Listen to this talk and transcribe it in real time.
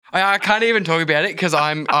I can't even talk about it because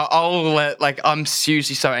I'm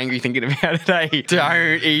seriously so angry thinking about it. Hey,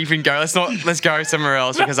 don't even go. Let's go somewhere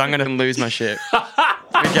else because I'm going to lose my shit.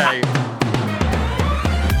 Okay.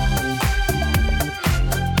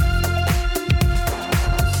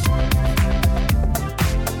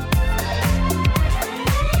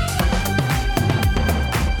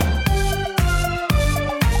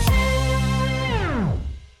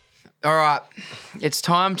 All right, it's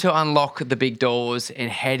time to unlock the big doors and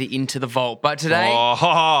head into the vault. But today,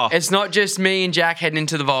 It's not just me and Jack heading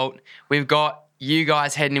into the vault. We've got you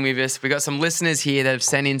guys heading in with us. We've got some listeners here that have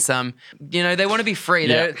sent in some, they want to be free.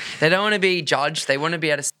 Yeah. They don't want to be judged. They want to be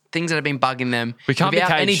able to things that have been bugging them We can't be without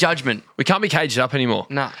caged. any judgment. We can't be caged up anymore.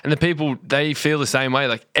 No. And the people, they feel the same way.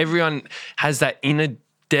 Like everyone has that inner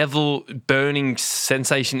devil burning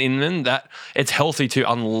sensation in them that it's healthy to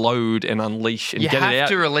unload and unleash and You get it out. have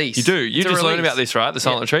to release. You do. You To just learned release. about this, right? The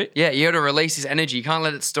silent retreat? Yeah, you got to release this energy. You can't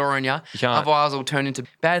let it store on you. You can't. Otherwise, it'll turn into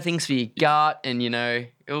bad things for your gut and,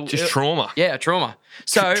 Just trauma. Yeah, trauma.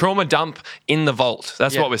 So Trauma dump in the vault.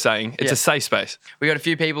 That's Yeah. what we're saying. It's Yeah. a safe space. we got a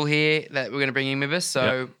few people here that we're going to bring in with us.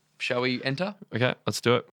 So shall we enter? Okay, let's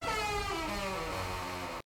do it.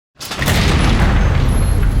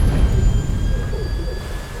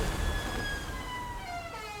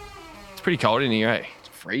 It's pretty cold in here, eh? It's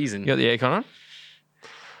freezing. You got the aircon on?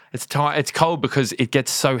 It's cold because it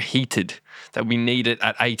gets so heated that we need it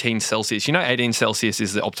at 18 Celsius. 18 Celsius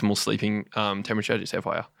is the optimal sleeping temperature, just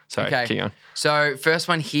FYI. Sorry, keep going. So first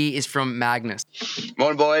one here is from Magnus.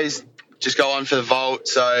 Morning, boys. Just go on for the vault.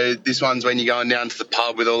 So this one's when you're going down to the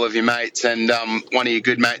pub with all of your mates and one of your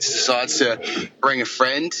good mates decides to bring a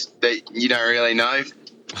friend that you don't really know.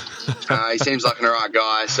 He seems like an alright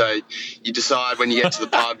guy. So you decide when you get to the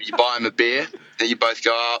pub, you buy him a beer and you both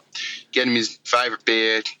go up, get him his favourite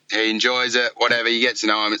beer. He enjoys it, whatever. You get to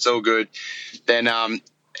know him. It's all good. Then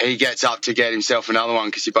he gets up to get himself another one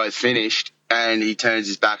because you're both finished and he turns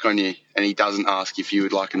his back on you and he doesn't ask if you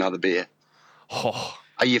would like another beer. Oh,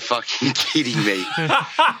 Are you fucking kidding me?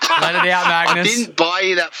 Let it out, I Magnus. didn't buy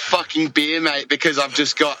you that fucking beer, mate, because I've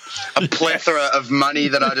just got a plethora of money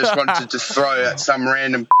that I just wanted to throw at some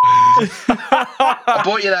random. I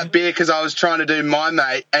bought you that beer because I was trying to do my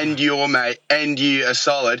mate and your mate and you a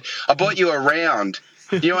solid. I bought you a round.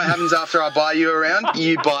 You know what happens after I buy you a round?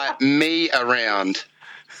 You buy me a round.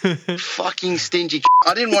 Fucking stingy.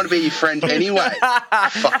 I didn't want to be your friend anyway.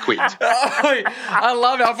 Fuckwit. I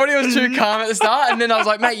love it. I thought he was too calm at the start, and then I was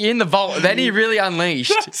like, mate, you're in the vault. Then he really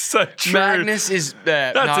unleashed. so true. Magnus is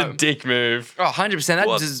That's a dick move. Oh, 100%. That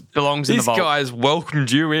What? just belongs in the This vault. guy's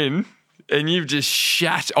welcomed you in and you've just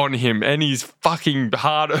shat on him and his fucking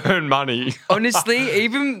hard-earned money. Honestly,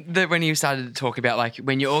 even when you started to talk about like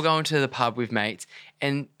when you're all going to the pub with mates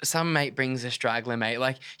and some mate brings a straggler mate,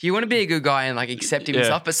 like you want to be a good guy and like accept him and Yeah.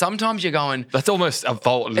 stuff, but sometimes you're going, That's almost a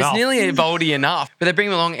vault enough. it's nearly vaulty enough. But they bring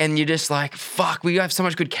him along and you're just like, fuck, we have so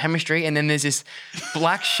much good chemistry. And then there's this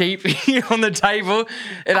black sheep on the table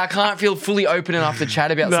and I can't feel fully open enough to chat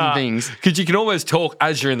about some things. Because you can almost talk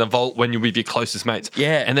as you're in the vault when you're with your closest mates.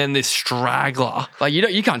 Yeah. And then this straggler, Like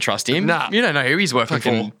you can't trust him. Nah. You don't know who he's working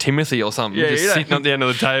fucking for. Timothy or something, Yeah, just you don't- sitting at the end of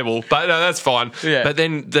the table. But no, that's fine. Yeah. But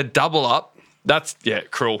then the double up, that's,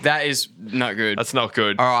 cruel. That is not good. That's not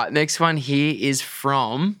good. All right, next one here is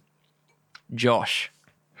from Josh.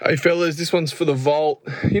 Hey fellas, this one's for the vault.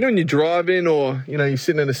 When you're driving or, you're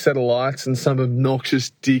sitting at a set of lights and some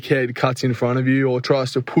obnoxious dickhead cuts in front of you or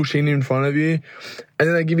tries to push in front of you and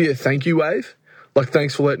then they give you a thank you wave, like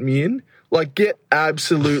thanks for letting me in. Like get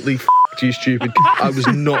absolutely f***ed, you stupid. I was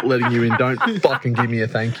not letting you in. Don't fucking give me a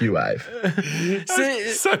thank you wave.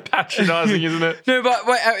 So patronising, isn't it? No, but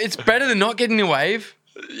wait, it's better than not getting a wave.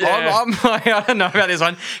 Yeah. I'm like, I don't know about this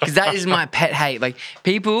one because that is my pet hate. Like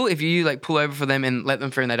people, if you like pull over for them and let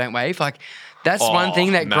them through and they don't wave, like that's one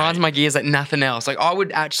thing that mate. grinds my gears like nothing else. Like I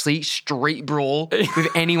would actually street brawl with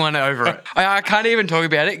anyone over it. I can't even talk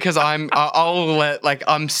about it because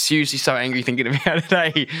I'm seriously so angry thinking about it.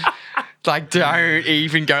 Hey, like don't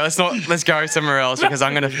even go. Let's go somewhere else because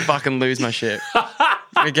I'm gonna fucking lose my shit.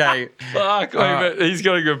 Okay. Fuck, but he's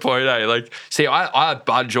got a good point, eh? Like, see, I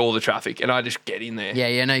budge all the traffic and I just get in there.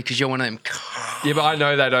 Yeah, no, because you're one of them. Yeah, but I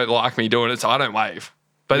know they don't like me doing it, so I don't wave.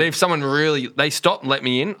 But if someone they stop and let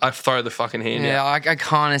me in, I throw the fucking hand Yeah, out. I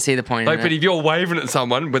kind of see the point. Like, in but it. if you're waving at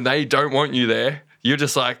someone when they don't want you there, you're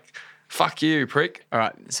just like, fuck you, prick. All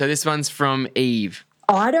right, so this one's from Eve.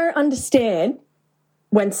 I don't understand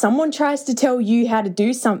when someone tries to tell you how to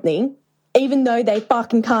do something, even though they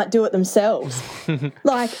fucking can't do it themselves.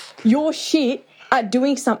 Like, you're shit at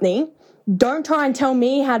doing something, don't try and tell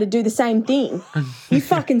me how to do the same thing. You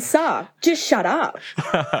fucking suck. Just shut up.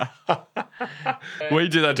 We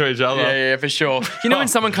do that to each other. Yeah, for sure. You know when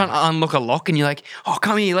someone can't unlock a lock and you're like, oh,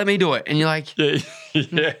 come here, let me do it. And you're like,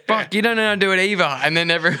 Yeah. fuck, you don't know how to do it either. And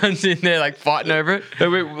then everyone's in there like fighting over it.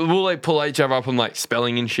 And we'll like pull each other up on like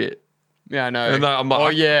spelling and shit. Yeah, I know. And I'm like, oh,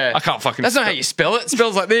 yeah. I can't fucking That's not how you spell it. It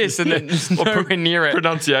spells like this and then it's nowhere near it.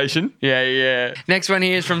 pronunciation. Yeah. Next one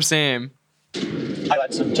here is from Sam.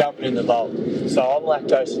 Like some jumping in the bowl. So I'm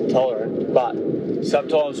lactose intolerant, but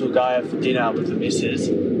sometimes we'll go out for dinner with the missus,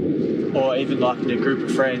 or even like in a group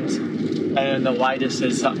of friends, and the waiter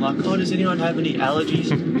says something like, "Oh, does anyone have any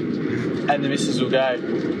allergies?" And the missus will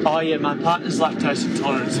go, "Oh yeah, my partner's lactose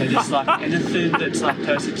intolerant, so just like anything that's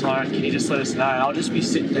lactose intolerant, can you just let us know?" And I'll just be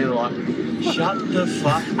sitting there like, shut the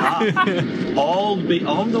fuck up.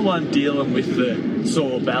 I'm the one dealing with the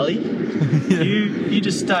sore belly. You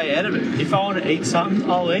just stay out of it. If I want to eat something,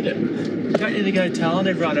 I'll eat it. You don't need to go telling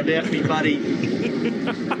everyone about me, buddy.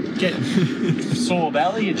 Get sore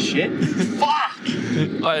belly and shit. Fuck!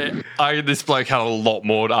 This bloke had a lot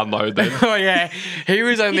more to unload then. Oh, yeah. He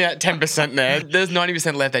was only at 10% there. There's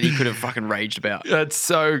 90% left that he could have fucking raged about. That's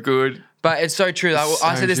so good. But it's so true.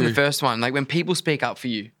 I said this in the true. first one. Like, when people speak up for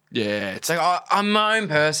you, Yeah. it's like, I'm my own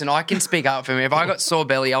person. I can speak up for me. If I got sore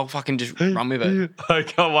belly, I'll fucking just run with it. I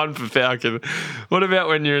got one for Falcon. What about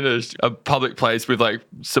when you're in a public place with like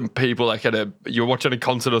some people, like you're watching a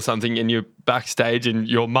concert or something and you're backstage and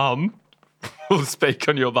your mum will speak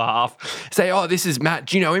on your behalf. Say, "Oh, this is Matt.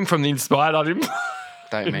 Do you know him from the Inspired on him?"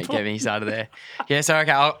 Don't get me started there. Yeah, so,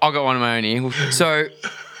 okay, I'll got one of my own here. So,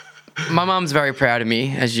 my mum's very proud of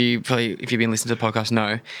me, as you probably, if you've been listening to the podcast,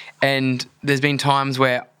 know. And there's been times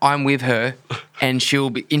where I'm with her and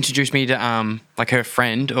she'll introduce me to like her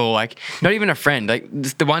friend, or like not even a friend. Like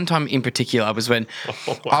the one time in particular was when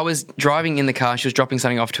I was driving in the car. She was dropping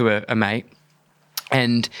something off to a mate,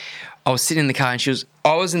 and I was sitting in the car and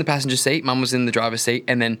I was in the passenger seat, mum was in the driver's seat,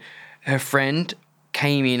 and then her friend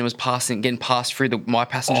came in and was getting passed through my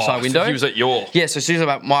passenger side window. So he was at your... Yeah, so she was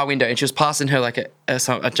about my window and she was passing her like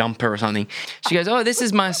a jumper or something. She goes, "Oh, this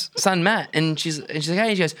is my son Matt," and she's like, "Hey,"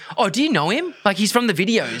 and she goes, "Oh, do you know him? Like he's from the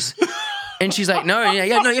videos." And she's like, no,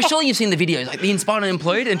 surely you've seen the videos, like the Inspired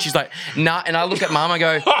Unemployed. And she's like, "Nah." And I look at Mum, I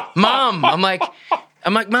go, "Mum," I'm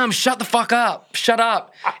like, "Mum, shut the fuck up. Shut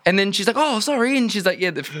up." And then she's like, "Oh, sorry." And she's like, yeah,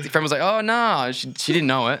 the friend was like, "Oh, no." She didn't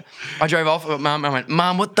know it. I drove off with Mum. I went,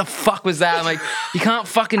 "Mum, what the fuck was that?" I'm like, "You can't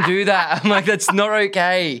fucking do that." I'm like, "That's not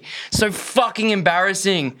okay." So fucking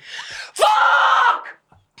embarrassing. Fuck!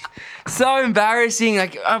 So embarrassing.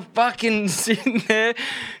 Like, I'm fucking sitting there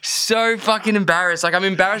so fucking embarrassed. Like, I'm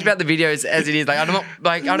embarrassed about the videos as it is. Like, I'm not,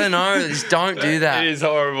 like, I don't know. Just don't do that. It is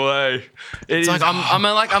horrible, eh? It's like,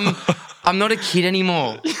 I'm not a kid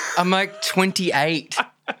anymore. I'm like 28.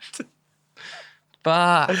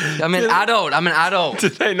 Fuck. I'm an adult.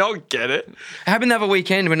 Did they not get it? It happened the other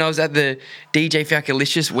weekend when I was at the DJ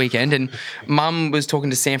Falcalicious weekend, and Mum was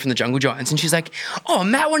talking to Sam from the Jungle Giants, and she's like, "Oh,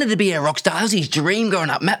 Matt wanted to be a rock star. That was his dream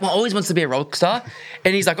growing up. Matt always wants to be a rock star."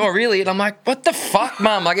 And he's like, "Oh, really?" And I'm like, "What the fuck,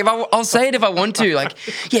 Mum? Like, I'll say it if I want to. Like,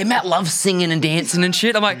 yeah, Matt loves singing and dancing and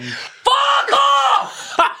shit." I'm like, "Fuck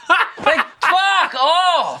off!" Like, fuck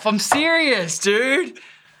off. I'm serious, dude.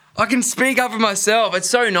 I can speak up for myself. It's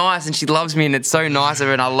so nice, and she loves me, and it's so nice of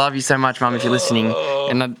her, and I love you so much, Mum, if you're listening.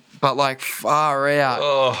 But like, far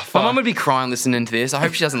out. My mum would be crying listening to this. I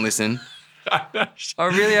hope she doesn't listen. I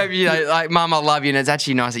really hope you know, like, Mum, I love you, and it's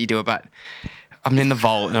actually nice that you do it, but I'm in the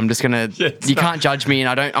vault, and I'm just gonna. You can't judge me,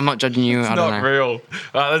 and I'm not judging you. I don't know. Not real. All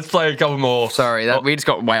right, let's play a couple more. Sorry, we just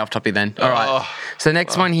got way off topic then. All right. So the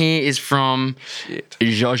next one here is from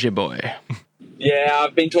George Boy. Yeah,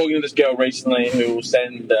 I've been talking to this girl recently who will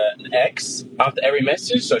send an X after every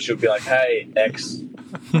message. So she'll be like, "Hey, X,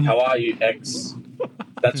 how are you, X?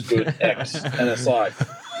 That's good, X." And it's like,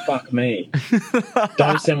 fuck me.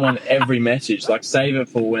 Don't send one every message. Like, save it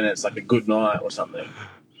for when it's like a good night or something.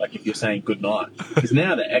 Like if you're saying good night. Because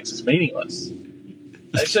now the X is meaningless.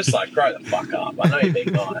 It's just like, grow the fuck up. I know you're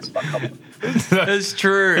being nice, but come on. It's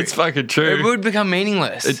true. It's fucking true. It would become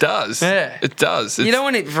meaningless. It does. Yeah. It does. You don't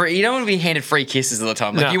want it free. You don't want to be handed free kisses all the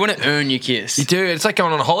time. Like, No. you want to earn your kiss. You do. It's like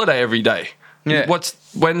going on a holiday every day. Yeah.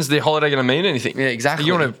 When's the holiday going to mean anything? Yeah, exactly.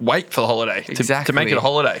 You want to wait for the holiday to make it a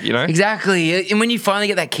holiday, you know? Exactly. And when you finally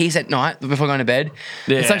get that kiss at night before going to bed,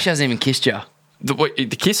 it's like she hasn't even kissed you.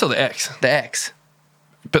 The kiss or the X? The X,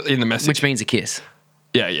 But in the message. which means a kiss.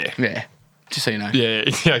 Yeah. Yeah. Just so you know. Yeah,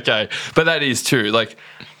 okay. But that is true. Like,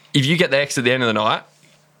 if you get the X at the end of the night,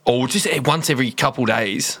 or just once every couple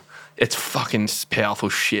days, it's fucking powerful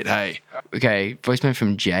shit, hey? Okay. Voicemail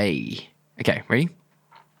from Jay. Okay. Ready?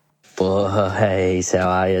 Boys, how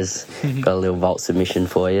are yous? Got a little vault submission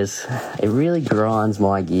for yous. It really grinds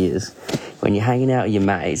my gears when you're hanging out with your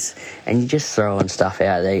mates and you're just throwing stuff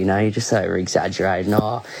out there, you know, you're just over-exaggerating.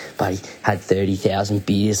 Oh, buddy, had 30,000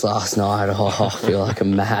 beers last night. Oh, I feel like a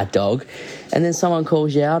mad dog. And then someone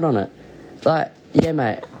calls you out on it. Like, yeah,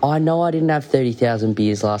 mate, I know I didn't have 30,000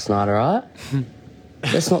 beers last night, all right?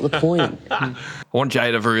 That's not the point. I want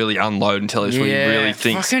Jay to really unload and tell us what he really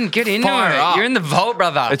thinks. Fucking get into Fire it. up. You're in the vault,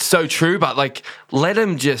 brother. It's so true, but like, let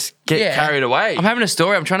him just get carried away. I'm having a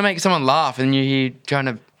story. I'm trying to make someone laugh, and you're trying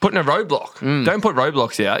to Putting a roadblock. Don't put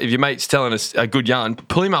roadblocks out. If your mate's telling us a good yarn,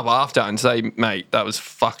 pull him up after and say, mate, that was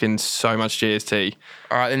fucking so much GST.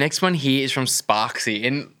 All right, the next one here is from Sparksy.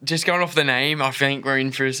 And just going off the name, I think we're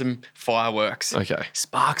in for some fireworks. Okay.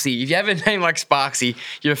 Sparksy. If you have a name like Sparksy,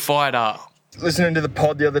 you're fired up. Listening to the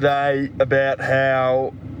pod the other day about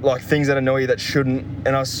how, like, things that annoy you that shouldn't,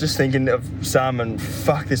 and I was just thinking of some, and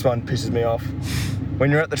fuck, this one pisses me off. When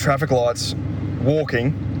you're at the traffic lights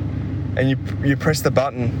walking and you press the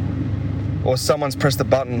button, or someone's pressed the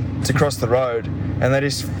button to cross the road, and they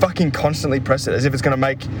just fucking constantly press it as if it's going to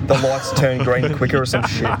make the lights turn green quicker or some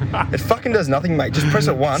shit. It fucking does nothing, mate. Just press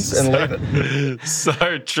it once and leave it.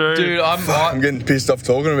 So true. Dude, I'm getting pissed off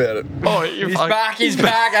talking about it. Oh, He's back. He's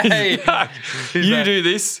back. Hey. He's back. You do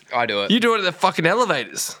this. I do it. You do it at the fucking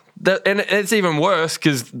elevators. And it's even worse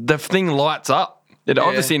because the thing lights up. It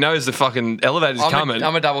obviously knows the fucking elevator's coming.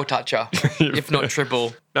 I'm a double toucher, if not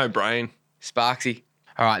triple. No brain. Sparksy.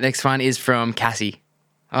 All right, next one is from Cassie.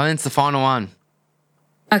 Oh, it's the final one.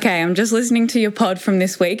 Okay, I'm just listening to your pod from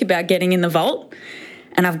this week about getting in the vault,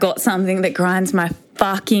 and I've got something that grinds my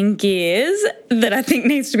fucking gears that I think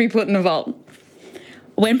needs to be put in the vault.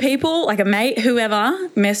 When people, like a mate, whoever,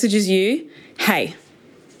 messages you, hey,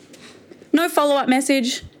 no follow-up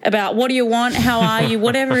message about what do you want, how are you,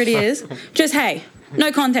 whatever it is, just hey,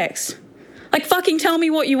 no context. Like, fucking tell me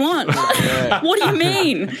what you want. What do you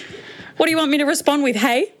mean? What do you want me to respond with,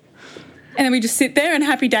 hey? And then we just sit there and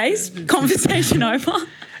happy days, conversation over.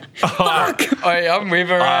 Fuck. Oh, yeah, I'm with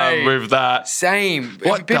her. I'm with that. Same.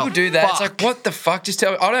 What If people the do that. It's fuck? like, what the fuck? Just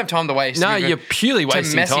tell me. I don't have time to waste. No, Even you're purely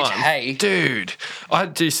wasting message, time. hey. Dude, I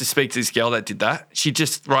used to speak to this girl that did that. She'd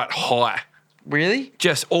just write hi. Really?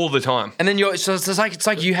 Just all the time. And then so it's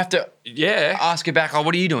like you have to ask her back, oh,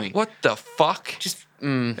 what are you doing? What the fuck? Just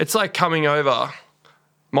It's like coming over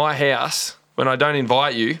my house when I don't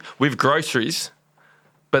invite you with groceries,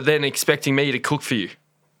 but then expecting me to cook for you.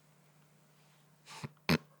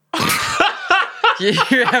 You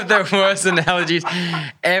have the worst analogies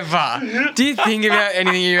ever. Do you think about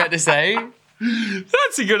anything you're about to say?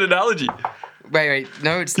 That's a good analogy. Wait.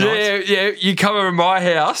 No, it's not. Yeah. You come over to my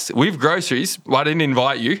house with groceries. Well, I didn't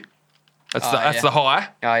invite you. That's the high.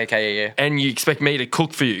 Oh, okay, yeah. And you expect me to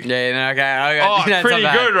cook for you. Yeah, no, okay. Oh, No, it's pretty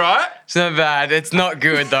not bad. good, right? It's not bad. It's not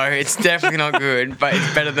good, though. It's definitely not good, but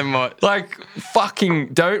it's better than what. Like,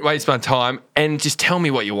 fucking don't waste my time and just tell me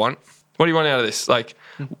what you want. What do you want out of this? Like,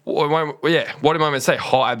 what am I meant to say?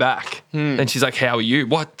 Hi back. And she's like, how are you?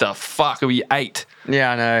 What the fuck? Are we 8?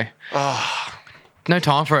 Yeah, I know. No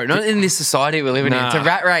time for it. Not in this society we're living in. It's a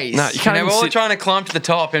rat race. No, you can't even we're all sit- trying to climb to the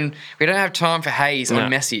top, and we don't have time for haze or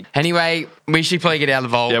message. Anyway, we should probably get out of the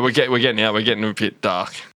vault. Yeah, we're getting out. We're getting a bit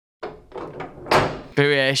dark. But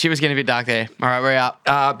yeah, she was getting a bit dark there. All right, we're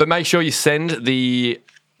out. But make sure you send the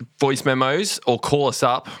voice memos or call us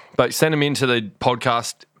up, but send them into the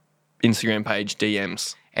podcast Instagram page,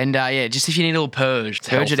 DMs. And just if you need a little purge it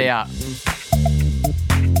healthy. out.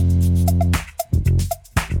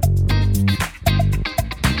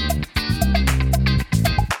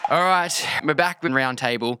 All right, we're back with Round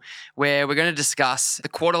Table, where we're going to discuss the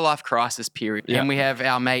quarter life crisis period. Yeah. And we have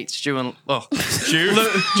our mates, Stu and Large. Stu and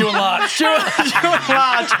Large. Stu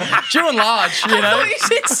and Large, you know.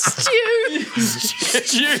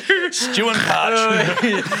 Stu and Parch.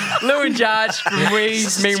 Lou and Judge from We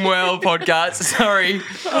Mean Well podcast. Sorry.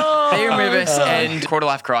 Here with us and quarter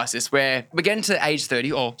life crisis, where we're getting to age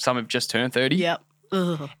 30, or some have just turned 30. Yep.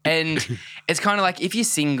 Ugh. And it's kind of like if you're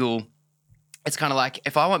single, it's kind of like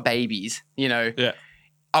if I want babies, you know, Yeah.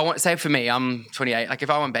 I want, say for me, I'm 28. Like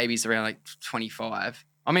if I want babies around like 25,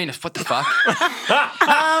 I mean, what the fuck?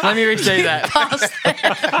 Let me restate that.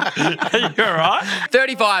 You all right?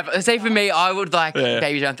 35. Say for me, I would like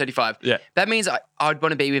babies around 35. Yeah. That means I'd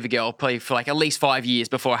want to be with a girl probably for like at least 5 years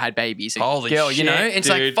before I had babies. Holy girl, you know? shit, It's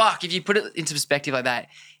dude. like, fuck, if you put it into perspective like that,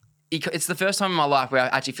 it's the first time in my life where I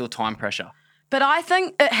actually feel time pressure. But I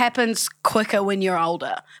think it happens quicker when you're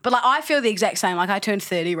older. But like I feel the exact same. Like I turned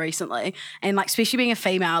 30 recently, and like especially being a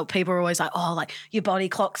female, people are always like, "Oh, like your body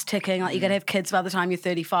clock's ticking. Like you're gonna have kids by the time you're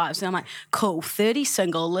 35." So I'm like, "Cool, 30,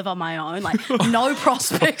 single, live on my own. Like no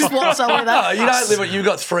prospects whatsoever." No, you don't live on. You've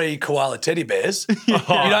got 3 koala teddy bears. You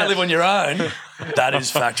don't live on your own. That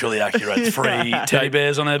is factually accurate. 3 teddy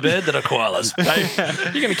bears on her bed that are koalas.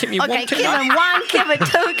 You're going to keep me Okay, Kevin 1, Kevin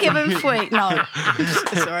 2, Kevin 3. No,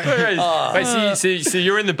 sorry. Wait, so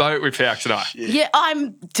you're in the boat with Faux and I. Yeah,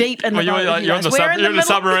 I'm deep in the Well, you're boat like- with you you're on guys. the We're you're in the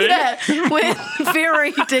submarine? Yeah, we're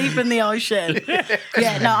very deep in the ocean.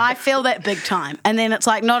 Yeah, no, I feel that big time. And then it's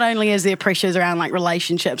like not only is there pressures around like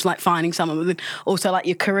relationships, like finding someone, but then also like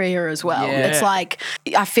your career as well. Yeah. It's like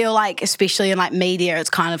I feel like especially in like media, it's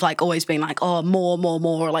kind of like always been like, oh,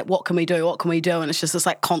 more. Like what can we do? What can we do? And it's just this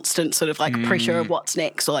like constant sort of like pressure of what's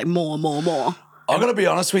next, or like more. I've got to be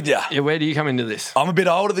honest with you. Yeah, where do you come into this? I'm a bit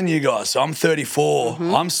older than you guys, so I'm 34.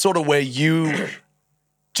 I'm sort of where you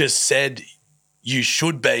just said you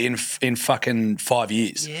should be in fucking 5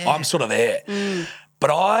 years. I'm sort of there.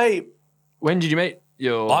 But When did you meet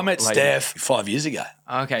your I met lady? Steph 5 years ago.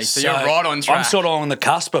 Okay, so you're right on track. I'm sort of on the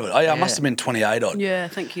cusp of it. Oh, yeah, I must have been 28 odd. Yeah,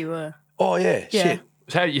 I think you were. Oh, yeah, shit.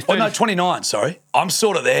 So you Oh, no, 29, sorry. I'm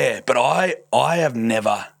sort of there, but I have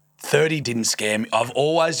never, 30 didn't scare me. I've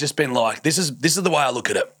always just been like, this is the way I look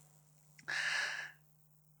at it.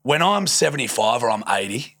 When I'm 75 or I'm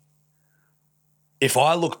 80, if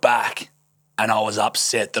I look back and I was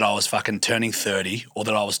upset that I was fucking turning 30 or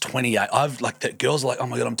that I was 28, I've like that girls are like, oh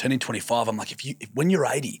my God, I'm turning 25. I'm like, when you're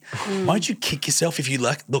 80, why don't you kick yourself if you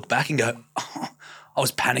look back and go, oh, I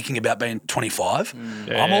was panicking about being 25.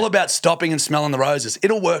 I'm all about stopping and smelling the roses.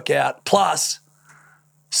 It'll work out. Plus,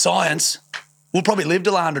 science, we'll probably live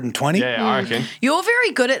till 120. Yeah, I reckon. You're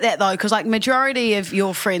very good at that though, because like majority of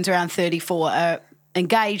your friends around 34 are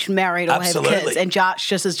engaged, married, or Absolutely. have kids, and Jarch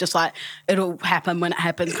just is just like it'll happen when it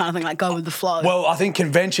happens, kind of thing. Like go with the flow. Well, I think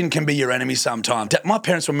convention can be your enemy sometimes. My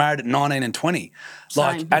parents were married at 19 and 20.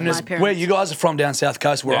 Same with And my as, parents. where you guys are from down South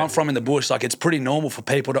Coast, where Yeah. I'm from in the bush, like it's pretty normal for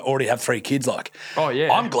people to already have 3 kids. Like, Oh, yeah.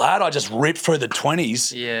 I'm glad I just ripped through the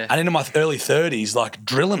 20s Yeah. and into my early 30s, like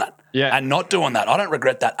drilling it Yeah. and not doing that. I don't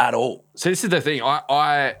regret that at all. So this is the thing. I'm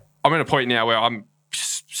at a point now where I'm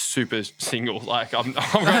super single. Like I'm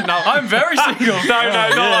very single. No, not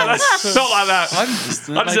like that. Not like that. I just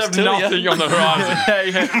have nothing on the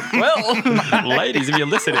horizon. Well, Ladies, if you're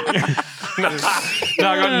listening. No,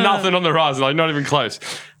 I got nothing on the horizon, like not even close.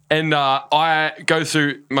 And I go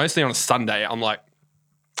through, mostly on a Sunday, I'm like,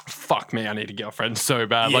 fuck me, I need a girlfriend so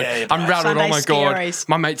bad. Like Yeah, I'm rattled, Sunday oh my God. scaries.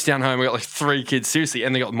 My mate's down home, we got like 3 kids, seriously,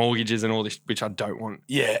 and they got mortgages and all this, which I don't want.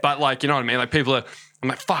 Yeah. But like, you know what I mean? Like people are, I'm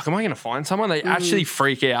like, fuck, am I going to find someone? They actually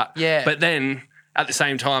freak out. Yeah. But then at the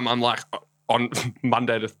same time, I'm like, on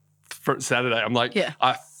Monday to Saturday, I'm like, Yeah.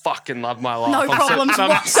 I fucking love my life. No I'm problems I'm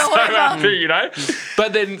whatsoever. So happy, you know?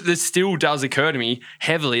 But then this still does occur to me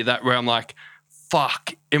heavily that where I'm like,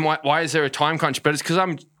 fuck, why is there a time crunch? But it's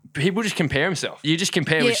because people just compare themselves. You just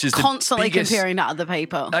compare, yeah, which is constantly the biggest, comparing to other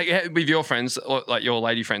people. like with your friends, or like your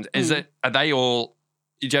lady friends. Are they all?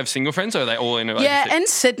 Did you have single friends, or are they all in a relationship? Yeah, in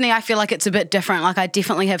Sydney, I feel like it's a bit different. Like, I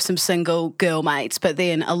definitely have some single girl mates, but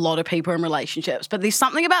then a lot of people in relationships. But there's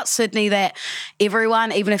something about Sydney that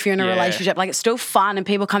everyone, even if you're in a Yeah. relationship, like, it's still fun and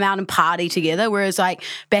people come out and party together. Whereas, like,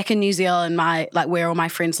 back in New Zealand, where all my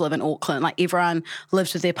friends live in Auckland, like, everyone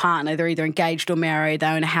lives with their partner. They're either engaged or married. They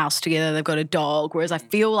own a house together. They've got a dog. Whereas I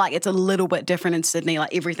feel like it's a little bit different in Sydney.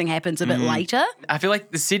 Like, everything happens a bit later. I feel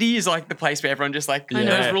like the city is like the place where everyone just like know.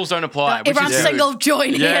 those rules don't apply. Like, everyone's single,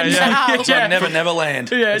 join hands out. It's like Never Land.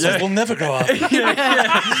 It's like, we'll never grow up.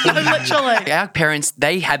 Literally. Our parents,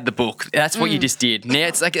 they had the book. That's what you just did. Now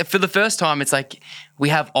it's like for the first time, it's like we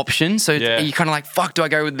have options. So Yeah. you kind of like, fuck, do I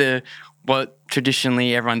go with what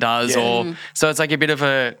traditionally everyone does? Yeah. Or so it's like a bit of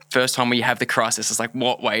a first time where you have the crisis. It's like,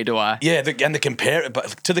 what way do I? Yeah, but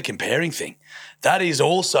to the comparing thing, that is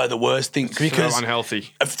also the worst thing because so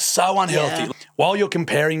unhealthy. So unhealthy. Yeah. While you're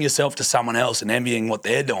comparing yourself to someone else and envying what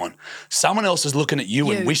they're doing, someone else is looking at you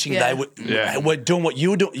and wishing yeah. they were doing what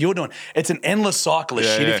you're doing. It's an endless cycle of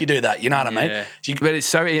shit yeah. if you do that. You know what I mean? Yeah. But it's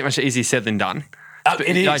so much easier said than done.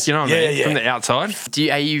 It is. Like, you know what I mean? Yeah. From the outside.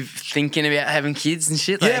 Are you thinking about having kids and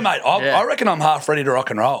shit? Yeah, mate. I reckon I'm half ready to rock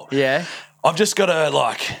and roll. Yeah. I've just got to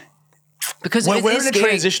Because we're it in is a scary.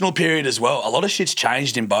 transitional period as well. A lot of shit's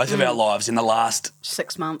changed in both of our lives in the last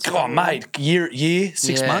 6 months. oh, mate, year, 6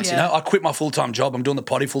 Yeah. months. Yeah. You know, I quit my full-time job. I'm doing the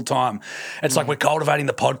potty full-time. It's like we're cultivating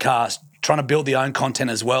the podcast, trying to build the own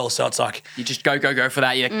content as well. So it's like, You just go for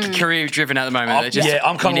that. You're career driven at the moment. It's just,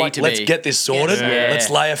 I'm kind you of need like, to let's be. get this sorted. Yeah. Let's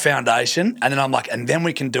lay a foundation. And then I'm like, and then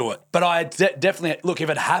we can do it. But I definitely, look, if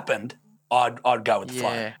it happened, I'd go with the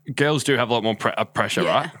flame. Yeah. Girls do have a lot more pressure,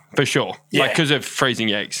 Yeah. right? For sure. Yeah. Like, because of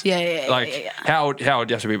freezing eggs. Yeah. Like, how old do you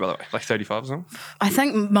have to be, by the way? Like 35 or something? I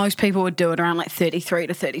think most people would do it around like 33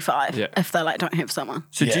 to 35 Yeah. if they like don't have someone.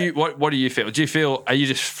 So do you, what do you feel? Do you feel, are you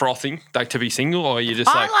just frothing, like, to be single, or are you just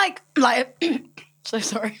I like so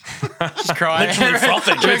sorry. Just crying. Literally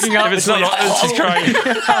frothing. If it's not, it's just crying.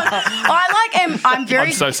 I'm very.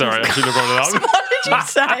 I'm so sorry. I should have brought it up. What did you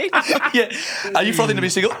say? Yeah. Are you frothing to be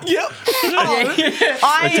single? Yep. Do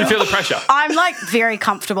you feel the pressure? I'm like very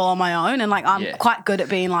comfortable on my own, and like I'm Yeah. quite good at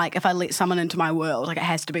being like, if I let someone into my world, like it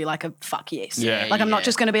has to be like a fuck yes. Yeah. Like I'm not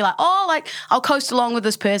just going to be like, oh, like I'll coast along with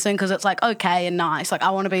this person because it's like okay and nice. Like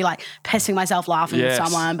I want to be like pissing myself laughing Yes. with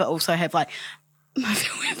someone, but also have like. We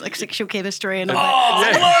have like sexual chemistry and all Oh,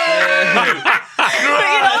 that. But, you know,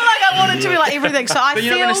 like I want it to be like everything. So I But feel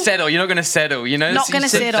you're not going to settle. You're not going to settle. You know, not going to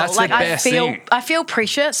settle. that's the Like best thing. I feel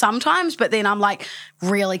pressure sometimes, but then I'm like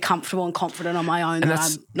really comfortable and confident on my own that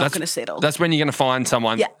I'm not going to settle. That's when you're going to find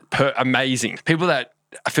someone Yeah. amazing. People that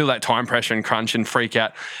feel that time pressure and crunch and freak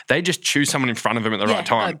out, they just choose someone in front of them at the Yeah, right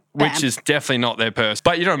time, bam. which is definitely not their person.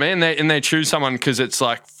 But you know what I mean? And they choose someone because it's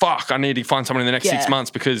like, fuck, I need to find someone in the next 6 Yeah.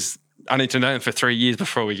 months because I need to know them for 3 years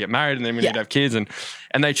before we get married, and then we need to have kids, and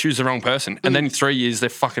they choose the wrong person. And then in 3 years, they're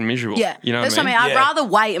fucking miserable. Yeah, You know that's what I mean? I'd rather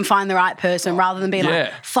wait and find the right person rather than being Yeah.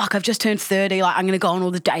 like, fuck, I've just turned 30. Like, I'm going to go on all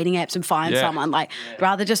the dating apps and find Yeah. someone. Like,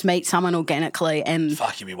 rather just meet someone organically and.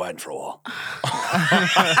 Fuck, you'll be waiting for a while.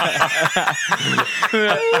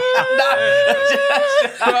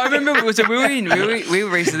 But I remember, so we were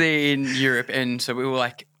recently in Europe, and so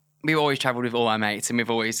we always travelled with all our mates, and we've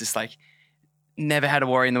always just like never had a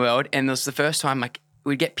worry in the world. And it was the first time like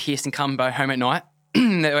we'd get pissed and come home at night.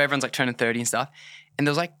 Everyone's like turning 30 and stuff, and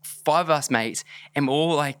there was like 5 of us mates, and we're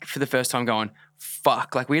all like for the first time going,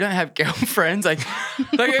 fuck, like we don't have girlfriends. Like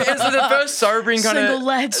it's the first sobering kind of Single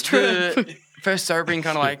lads trip. First sobering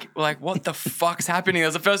kind of we're like, what the fuck's happening? It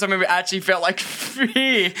was the first time we actually felt like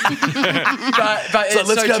fear. but So it's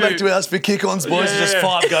let's go true. back to our house for kick-ons, boys. Just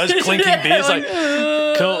 5 guys clinking beers. Like,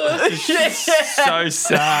 Cool. So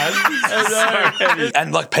sad. So heavy.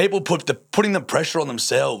 and like people putting the pressure on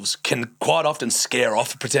themselves can quite often scare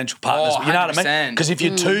off potential partners. Oh, You know what I mean? 100%. Because if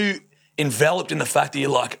you're too enveloped in the fact that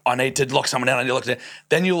you're like, I need to lock someone down, I need to lock them down,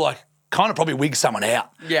 then you'll like kind of probably wig someone out.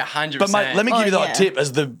 Yeah, 100%. But mate, let me give you that yeah. tip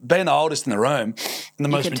as being the oldest in the room and the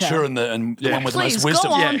most can mature tell. and the one with Please, the most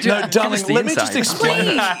wisdom. go on, No, Jack. darling, Give us the let me just insight.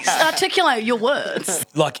 explain. Please articulate your words.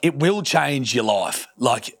 Like it will change your life,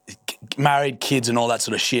 like married, kids, and all that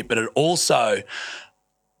sort of shit. But it also,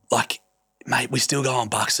 like, mate, we still go on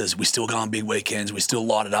buxers, we still go on big weekends, we still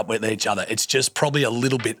light it up with each other. It's just probably a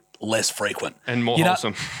little bit less frequent And more You know,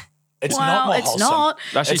 wholesome. It's Well, not more it's wholesome. not.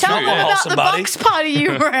 Actually, It's Tell not me more about wholesome, the buddy. bucks party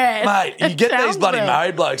you were at. Mate, you It get these sounds bloody well.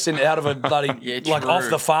 married blokes in out of a bloody Yeah, like off true.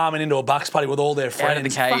 the farm and into a bucks party with all their Out of friends.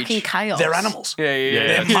 the cage. Fucking chaos. They're animals. Yeah,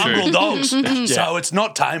 They're that's true. mongrel dogs. So it's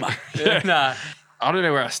not tamer. Nah. I don't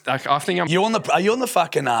know where I think I'm. Are you on the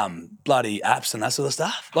fucking bloody apps and that sort of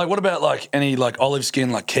stuff? Like, what about like any like olive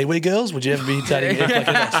skin like Kiwi girls? Would you ever be dating like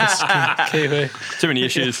a Kiwi? Too many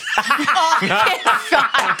issues.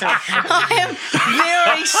 I am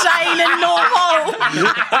very sane and normal.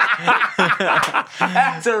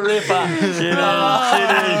 That's a ripper.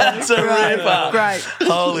 That's a ripper. Great.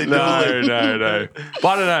 Holy dooly. No. But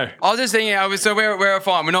I don't know. I was just thinking, we're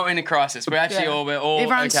fine. We're not in a crisis. We're actually we're all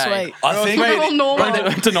Everyone's okay. sweet. I think We're all normal.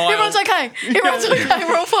 Denial. Everyone's okay. Everyone's okay.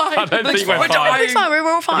 We're all fine. I don't think we're Which fine. Everything's fine. We're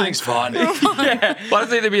all fine. everything's fine. But I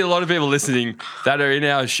think there'd be a lot of people listening that are in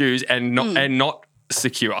our shoes and not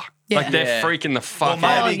secure. Yeah. Like they're Yeah. freaking the Well, fuck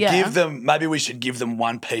out. maybe yeah. maybe we should give them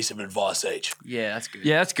one piece of advice each. Yeah, that's good.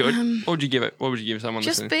 Yeah, that's good. What would you give it? What would you give someone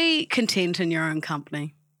Just listening? be content in your own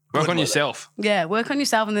company. Work on yourself. Yeah, work on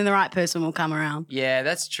yourself and then the right person will come around. Yeah,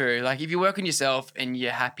 that's true. Like if you work on yourself and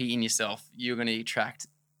you're happy in yourself, you're going to attract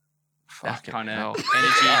that Fucking kind hell. of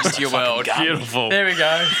energy into your world. Beautiful. There we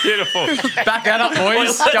go. Beautiful. Back that up,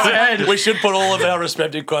 boys. Go ahead. We should put all of our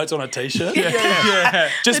respective quotes on a t-shirt.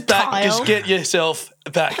 Just tile. just get yourself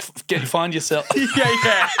back. Find yourself.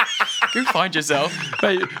 Yeah. Go find yourself.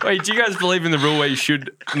 wait, do you guys believe in the rule where you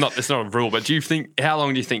should not? It's not a rule, but how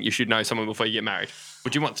long do you think you should know someone before you get married?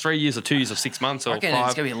 Would you want 3 years or 2 years or 6 months or I reckon 5?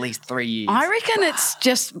 it's going to be at least 3 years. I reckon it's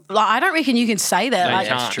just like I don't reckon you can say that. No, like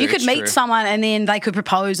you can't. you could It's meet true. someone and then they could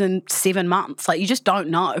propose in 7 months. Like you just don't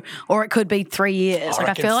know, or it could be 3 years. Like I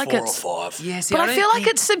reckon feel like 4 it's. or 5. Yeah, see, But I don't feel like think-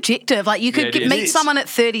 it's subjective. Like you could Yeah, it meet is. someone at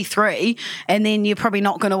 33 and then you're probably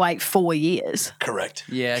not going to wait 4 years. Correct.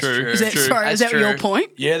 Yeah, it's True. true. Is that, True. sorry, is That's that your true. point?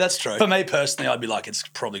 Yeah, that's true. For me personally, I'd be like, it's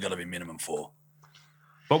probably got to be minimum 4.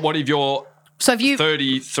 But what if you're So if you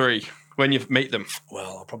 33? when you meet them.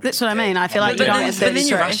 Well, I'll probably. That's what I mean. I feel like But you're going then, at but then 33.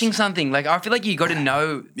 you're rushing something. Like I feel like you got to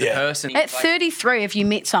know the person. At 33, if you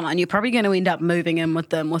met someone, you're probably going to end up moving in with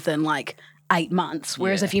them within like 8 months.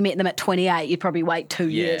 Whereas if you met them at 28, you'd probably wait 2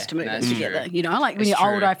 years to move in that's together. true. You know, like when That's you're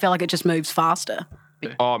true. older, I feel like it just moves faster.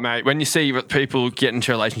 Oh, mate, when you see people get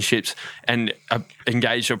into relationships and are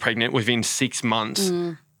engaged or pregnant within 6 months,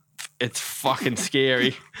 it's fucking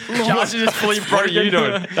scary. Josh is just fully What are you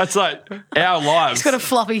doing? That's like our lives. He's got a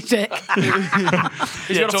floppy dick. Yeah,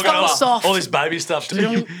 talking so about soft. all this baby stuff too.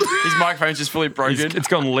 His microphone's just fully broken. It's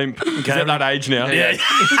gone limp. He's at that age now. Yeah,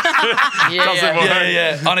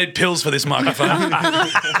 yeah. I need pills for this microphone.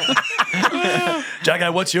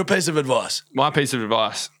 Jago, what's your piece of advice? My piece of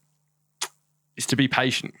advice is to be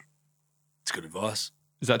patient. It's good advice.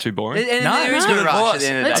 Is that too boring? And No, there is it's no good rush advice. at the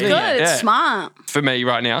end of the It's day. good. It's Yeah. smart. For me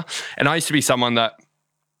right now. And I used to be someone that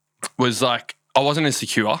was like, I wasn't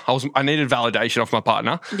insecure. I needed validation off my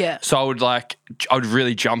partner. Yeah. So I would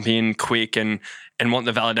really jump in quick and want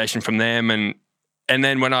the validation from them. And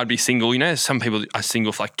then when I'd be single, you know, some people are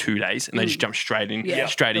single for like 2 days and they just jump straight in, Yeah,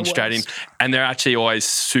 straight in. the And they're actually always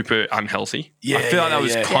super unhealthy. Yeah, I feel like that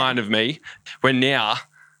was yeah. kind of me. When now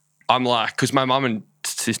I'm like, because my mum and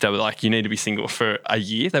sister were like, you need to be single for a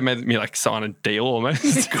year. They made me like sign a deal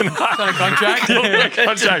almost. On a contract. Yeah,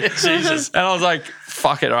 contract. Jesus. And I was like,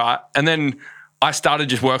 fuck it, all right. And then I started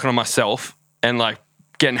just working on myself and like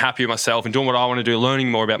getting happy with myself and doing what I want to do, learning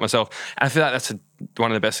more about myself. And I feel like that's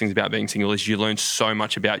one of the best things about being single is you learn so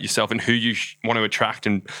much about yourself and who you want to attract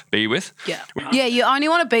and be with. Yeah. Yeah, you only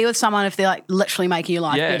want to be with someone if they're like literally making your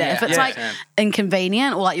life Yeah, better. yeah, If it's yeah. like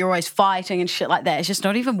inconvenient or like you're always fighting and shit like that, it's just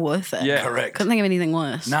not even worth it. Yeah. Correct. Couldn't think of anything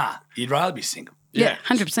worse. Nah, you'd rather be single. Yeah,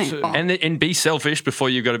 100%. And be selfish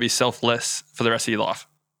before you've got to be selfless for the rest of your life.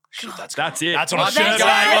 That's it. That's on a That's shirt. it. mate.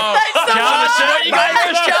 That's the one. You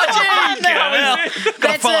guys Judging. Gotta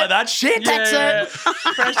That's follow it. that shit. That's it.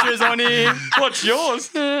 Pressure's on here. What's yours?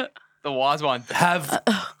 The wise one. Have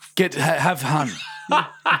fun.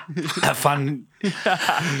 Have fun.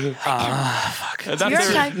 Fuck. That's You're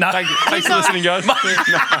okay. No, Thanks for listening, guys.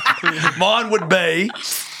 mine would be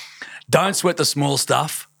don't sweat the small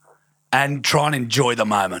stuff and try and enjoy the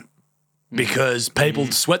moment because people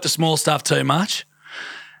sweat the small stuff too much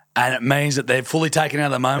and it means that they're fully taken out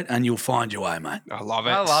of the moment and you'll find your way, mate. I love it.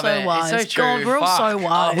 I love So it. wise. It's so true. God, we're all so Fuck.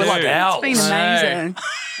 wise. We're like Dude. owls. It's been amazing.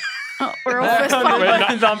 Oh, we're all fist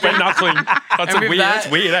bumping. We're knuckling. That's And with weird. that- That's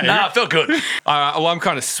weird, eh? Nah, I felt good. Well, I'm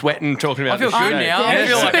kind of sweating talking about I feel this good shit, eh? now. I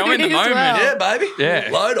feel like I'm in the Me as moment. well. Yeah, baby. Yeah.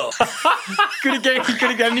 Load off. Couldn't get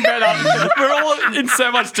any better. We're all in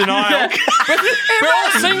so much denial. We're all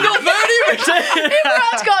single 30.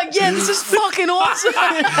 Everyone's going, yeah, this is fucking awesome.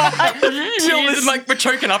 Tears and like we're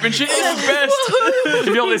choking up and shit. It's the best.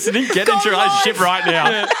 If you're listening, get into a relationship right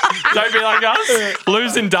now. Don't be like us,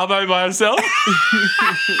 losing Dubbo by herself.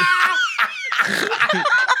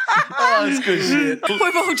 Oh, that's good shit.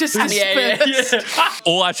 We've all just dispersed.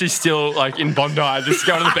 All actually still like in Bondi, just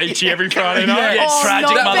going to the beachy every Friday night. Yeah, Oh, tragic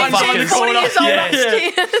no, motherfuckers. 40 years old Yeah.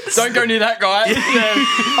 upstairs. Don't go near that guy.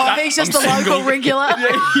 Oh, he's just I'm a local single. regular.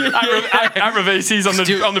 At Ravisi's on the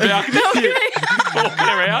balcony, walking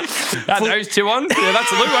around. Those two on. Yeah,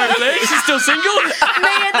 that's Lou over there. She's still single.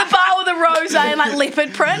 Me at the bar with a rose and like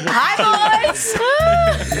leopard print. Hi, boys.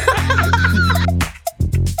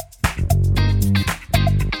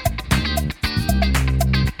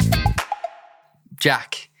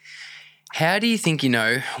 Jack, how do you think you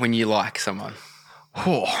know when you like someone?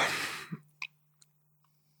 What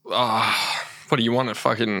do you want?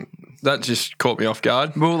 That just caught me off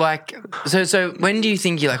guard. Well, like, so when do you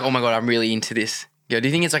think you're like, oh my God, I'm really into this? Yeah, do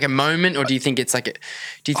you think it's like a moment or do you think it's like,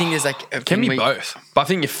 do you think there's like a Can thing be where- both, but I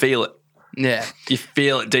think you feel it. Yeah. You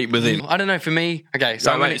feel it deep within. I don't know. For me, okay.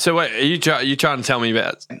 So So wait, are you trying to tell me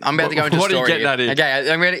about? I'm about to go into what a story. are you getting here. at here?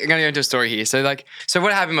 Okay, I'm going to go into a story here. So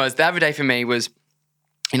what happened was the other day for me was,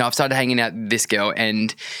 you know, I've started hanging out with this girl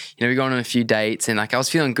and, you know, we've gone on a few dates and like I was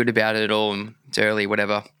feeling good about it all. And it's early,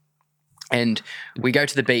 whatever. And we go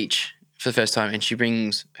to the beach for the first time and she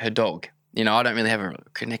brings her dog. You know, I don't really have a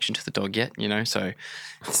connection to the dog yet, you know, so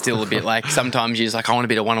it's still a bit like sometimes you're just like, I want a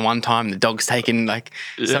bit of one-on-one time. The dog's taking like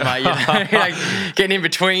some, you know, like getting in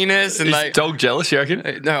between us and Is like. dog jealous, you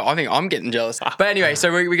reckon? No, I think I'm getting jealous. But anyway, so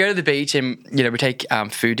we go to the beach and, you know, we take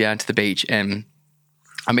food down to the beach and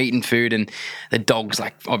I'm eating food and the dog's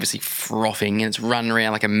like obviously frothing and it's running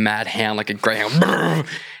around like a mad hound, like a greyhound, and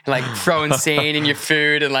like throwing sand in your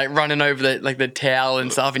food and like running over the towel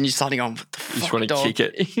and stuff. And you're starting going, what the fuck, just wanna dog? kick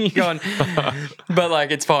it. You're going, but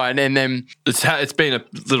like it's fine. And then It's been a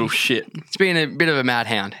little shit. it's been a bit of a mad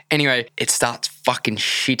hound. Anyway, it starts fucking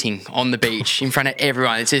shitting on the beach in front of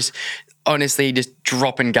everyone. It's just honestly just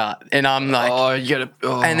dropping gut. And I'm like, Oh, you gotta.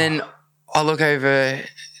 Oh. and then I look over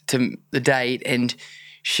to the date and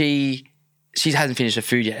she hasn't finished her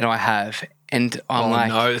food yet, and I have. And I'm like,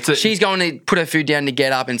 no, that's it. she's going to put her food down to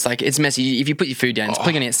get up, and it's like, it's messy. If you put your food down, it's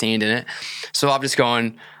probably going to get sand in it. So I've just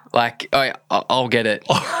gone, like, oh, I'll get it.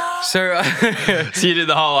 So, So you did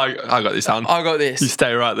the whole, like, I got this, hun. I got this. You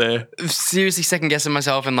stay right there. Seriously second guessing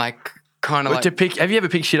myself and like kind of like, Have you ever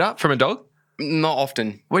picked shit up from a dog? not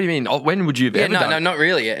often. What do you mean? When would you have ever done it? not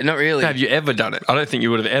really. Not really. Have you ever done it? I don't think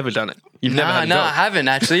you would have ever done it. You've never had a No, dog. I haven't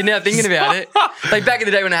actually. Now thinking about it, like back in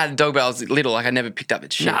the day when I had a dog, but I was little, like I never picked up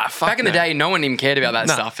its shit. Nah, fuck back in the no. day, no one even cared about that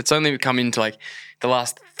Nah. stuff. It's only come into like the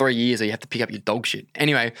last 3 years where you have to pick up your dog shit.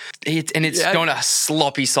 Anyway, it's Yeah. going to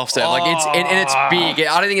sloppy soft serve. Like it's big.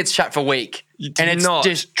 I don't think it's shut for a week, do and it's not.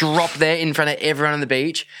 just dropped there in front of everyone on the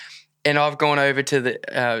beach. And I've gone over to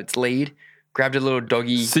the its lead, grabbed a little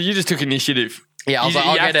doggy. So you just took initiative. Yeah, I was You- like,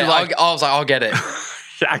 you I'll have get to, it. like- I was like, I'll get it.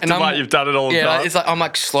 Acting I'm- like you've done it all the Yeah, time. like, it's like I'm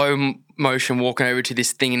like slow motion walking over to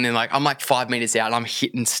this thing, and then like I'm like 5 meters out, and I'm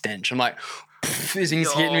hitting stench. I'm like, this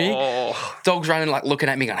thing's hitting me. Oh. Dog's running, like looking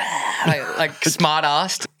at me, going like smart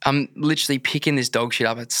assed. I'm literally picking this dog shit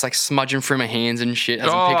up. It's like smudging through my hands and shit as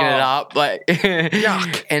I'm picking it up. Like,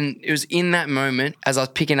 yuck. And it was in that moment as I was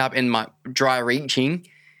picking up and my dry reaching,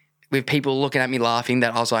 with people looking at me laughing,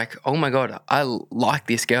 that I was like, oh my God, I like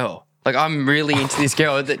this girl. Like, I'm really into this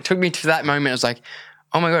girl. That took me to that moment. I was like,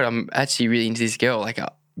 oh my God, I'm actually really into this girl. Like,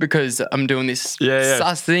 because I'm doing this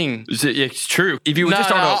sus thing. Yeah, it's true. If you were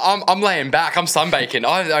just on I'm laying back. I'm sunbaking.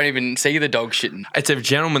 I don't even see the dog shitting. it's a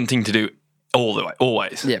gentleman thing to do all the way,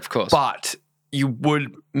 always. Yeah, of course. But you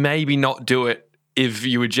would maybe not do it if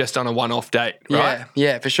you were just on a one-off date, right?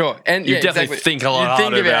 Yeah, for sure. And You yeah, definitely exactly. think a lot You'd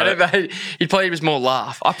think harder about about it, but you'd probably just more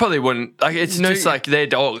laugh. I probably wouldn't. Like, it's just like their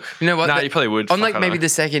dog. You know what? No, you probably would. On Fuck, like I maybe don't know. the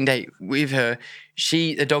second date with her,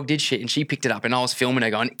 the dog did shit and she picked it up and I was filming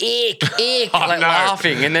her going, ick, ick, like no.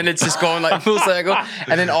 laughing. And then it's just going like full circle.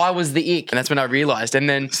 And then I was the ick. And that's when I realised. And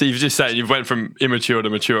then So you've just said you've went from immature to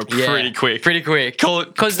mature pretty quick. Pretty quick. Call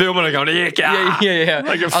it filming and going, Yeah.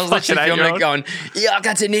 Like a I was literally fucking filming it 8-year-old. going, yuck,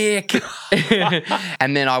 that's an ick.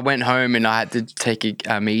 And then I went home and I had to take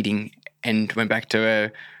a meeting and went back to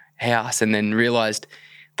her house and then realised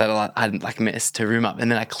that I hadn't like messed her room up. And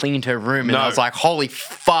then I cleaned her room and I was like, holy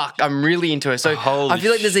fuck, I'm really into her. So Holy I feel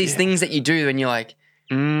like there's these shit. things that you do and you're like,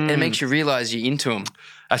 and it makes you realise you're into them.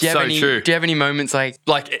 That's Do you have so any, true. Do you have any moments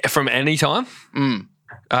like from any time?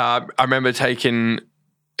 I remember taking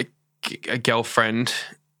a girlfriend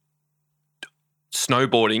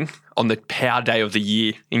snowboarding on the power day of the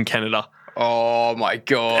year in Canada. oh my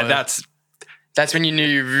God. And That's when you knew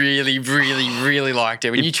you really, really, really liked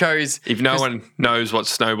it. When you chose. if no one knows what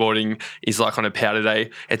snowboarding is like on a powder day,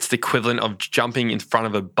 it's the equivalent of jumping in front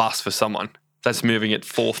of a bus for someone that's moving at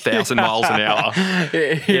 4,000 miles an hour.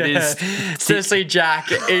 It is. Seriously, Jack,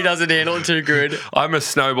 he doesn't handle it too good. I'm a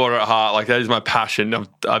snowboarder at heart. Like, that is my passion.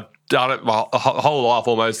 I've done it my whole life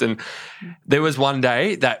almost. And there was one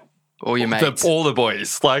day that all your mates, all the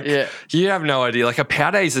boys, like, you have no idea. Like, a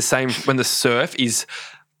powder day is the same when the surf is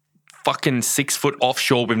fucking 6 foot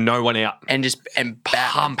offshore with no one out and just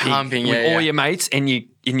pumping with yeah, all your mates and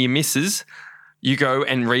your missus. You go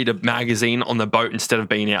and read a magazine on the boat instead of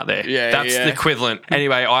being out there. Yeah, That's yeah. the equivalent.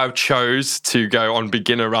 Anyway, I chose to go on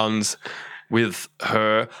beginner runs with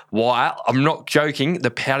her. Why? I'm not joking.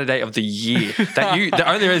 The powder day of the year. The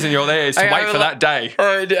only reason you're there is to wait for that day.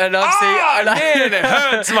 And I've seen, man, it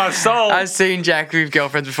hurts my soul. I've seen Jack with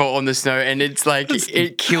girlfriends before on the snow, and it's like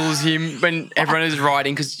it kills him when everyone is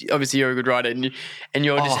riding because obviously you're a good rider, and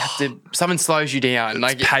you'll just have to. Someone slows you down,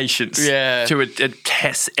 like patience. Yeah. To it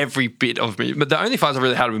tests every bit of me. But the only fights I've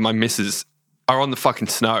really had with my missus are on the fucking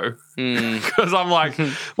snow. Because I'm like,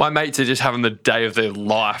 my mates are just having the day of their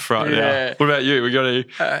life right now. What about you? We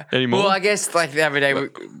got any more? Well, I guess like the other day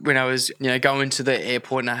when I was going to the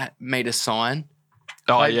airport and I made a sign,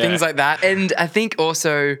 things like that, and I think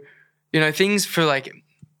also things for like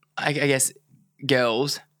I guess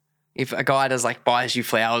girls. If a guy does like buys you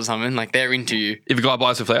flowers or something, like they're into you. If a guy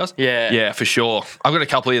buys the flowers? Yeah. Yeah, for sure. I've got a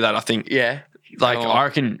couple of that, I think. Yeah. Like, I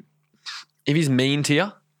reckon if he's mean to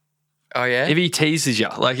you. Oh, yeah? If he teases you,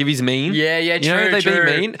 like if he's mean. Yeah, true, they true.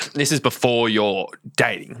 be mean. This is before you're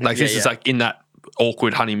dating. Like, this is like in that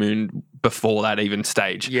awkward honeymoon before that even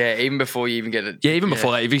stage. Yeah, even before you even get it. Yeah, even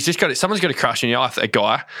before that. If he's just someone's got a crush on you, a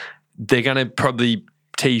guy, they're going to probably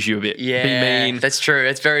tease you a bit. Yeah. Be mean. That's true.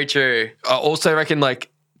 That's very true. I also reckon, like,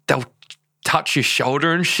 they'll touch your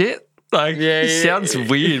shoulder and shit. Like, it sounds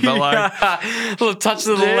weird, but like a little touch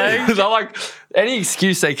of the leg. They're like any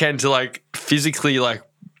excuse they can to like physically like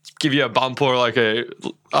give you a bump or like a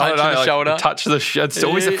Touch I don't know, of the like shoulder. touch of the it's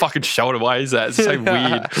always a fucking shoulder. Why is that? It's so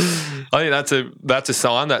weird. I think that's a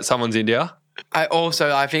sign that someone's into you.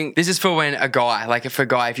 I think this is for when a guy, like for a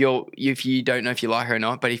guy, if you don't know if you like her or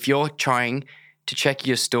not, but if you're trying to check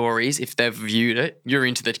your stories, if they've viewed it, you're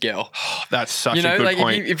into the girl. That's such You know, a good like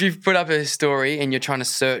point. if you've put up a story and you're trying to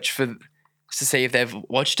search to see if they've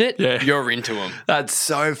watched it, you're into them. That's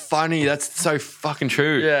so funny. That's so fucking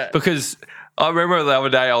true. Yeah. Because I remember the other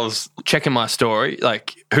day I was checking my story,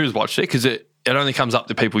 like who's watched it, because it only comes up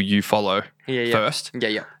to people you follow first.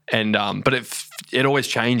 Yeah. And but it always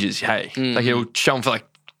changes. Hey, like it'll show them for like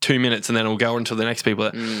 2 minutes and then it'll go into the next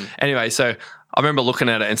people. Anyway, so I remember looking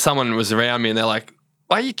at it and someone was around me and they're like,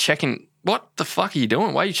 "Why are you checking? What the fuck are you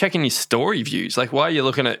doing? Why are you checking your story views? Like, why are you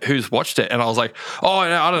looking at who's watched it?" And I was like, "Oh,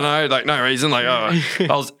 no, I don't know. Like, no reason." Like, I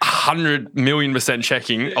was 100,000,000%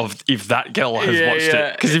 checking of if that girl has watched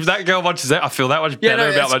it. Because if that girl watches it, I feel that much better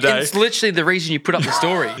about my day. It's literally the reason you put up the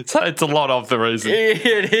story. It's a lot of the reason.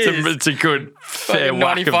 It is. It's a good fair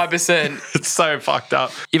whack of- 95%. It's so fucked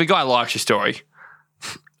up. If a guy likes your story,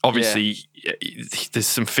 obviously there's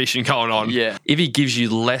some fishing going on. Yeah. If he gives you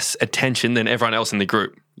less attention than everyone else in the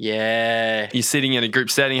group, Yeah. you're sitting in a group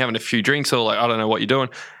setting, having a few drinks, or like, I don't know what you're doing.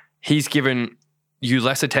 He's given you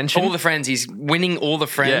less attention. All the friends. He's winning all the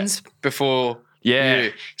friends before Yeah.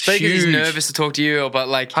 you. Especially because he's Huge. nervous to talk to you, but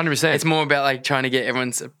like 100%. it's more about like trying to get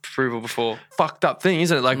everyone's approval before. Fucked up thing,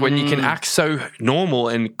 isn't it? Like when you can act so normal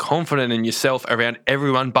and confident in yourself around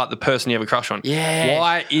everyone but the person you have a crush on. Yeah.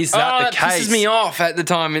 Why is that the case? Pisses me off at the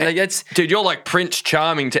time. Like it's Dude, you're like Prince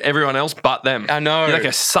Charming to everyone else but them. I know. You're like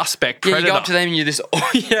a suspect yeah, predator. you go up to them and you're just,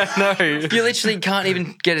 you literally can't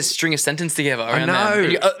even get a string of sentence together around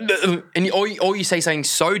know. them. Or you say something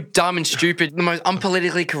so dumb and stupid, the most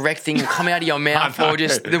unpolitically correct thing will come out of your mouth, I know. or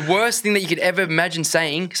just the worst thing that you could ever imagine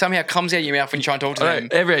saying somehow comes out of your mouth when you try and talk to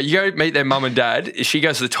them. You go meet their mum and dad. She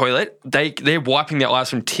goes to the toilet. They're wiping their eyes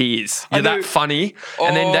from tears. You're that funny,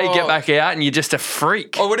 and then they get back out, and you're just a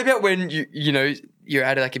freak. Or what about when you know you're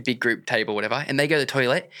at like a big group table, or whatever, and they go to the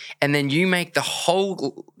toilet, and then you make the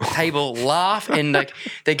whole table laugh, and like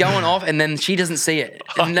they're going off, and then she doesn't see it,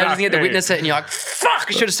 and they doesn't get to witness it, and you're like, "Fuck!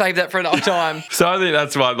 I should have saved that for another time." So I think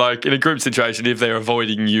that's one. Like in a group situation, if they're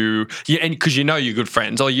avoiding you, and because you know you're good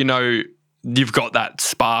friends, or you know you've got that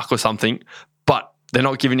spark or something, but they're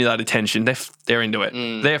not giving you that attention. They're into it.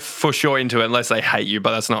 They're for sure into it, unless they hate you,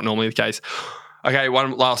 but that's not normally the case. Okay,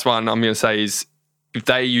 one last one I'm going to say is if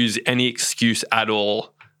they use any excuse at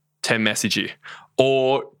all to message you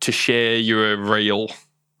or to share your reel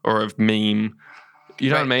or a meme, you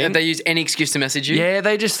know what I mean? If they use any excuse to message you, Yeah,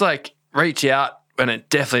 they just like reach out when it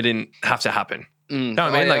definitely didn't have to happen. You know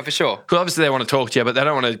what I mean? yeah, Like for sure. Because obviously they want to talk to you, but they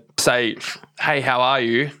don't want to say, "Hey, how are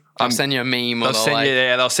you?" I'll send you a meme, or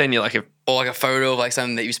They'll send you like a or like a photo of like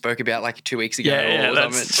something that you spoke about like 2 weeks ago. or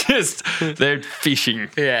That's something. just they're fishing.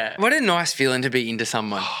 Yeah. What a nice feeling to be into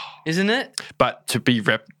someone, isn't it? But to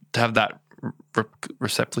have that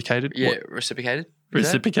reciprocated, Yeah, What? reciprocated. Is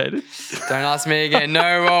that? Reciprocated. Don't ask me again. No,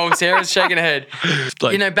 well, Sarah's shaking her head.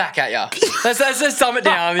 Like- Back at ya. Let's just sum it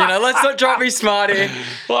down. Let's not try to be smart here.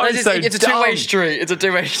 Why are you so It's a two-way dumb? street. It's a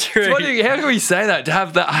two-way street. How can we say that? To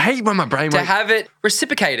have that, I hate when my brain To went have it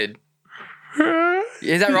reciprocated.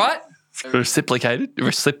 Is that right? reciprocated.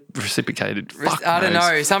 Reciprocated. Fuck I don't knows.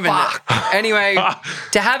 know. Something. Anyway,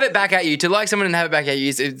 to have it back at you, to like someone and have it back at you,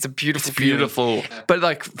 it's a beautiful feeling. Beautiful. But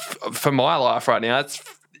like for my life right now, it's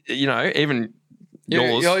even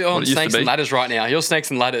yours. You're what on it used to snakes be. and ladders right now. You're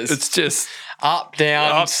snakes and ladders. It's just up,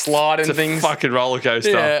 down, sliding it's a things. fucking roller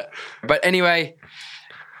coaster. Yeah. But anyway,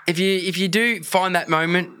 if you do find that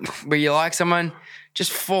moment where you like someone,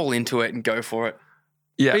 just fall into it and go for it.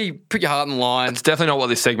 Yeah. Put your heart in the line. It's definitely not what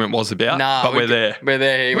this segment was about. Nah, but we're there. We're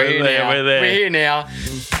there. We're here there, now. we're there. We're here now.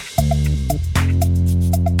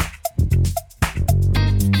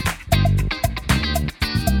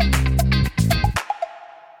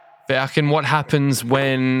 Falcon, what happens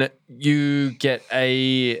when you get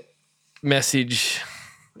a message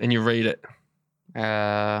and you read it?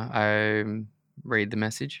 I read the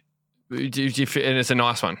message. And it's a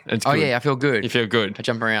nice one. It's Oh good. yeah, I feel good. You feel good. I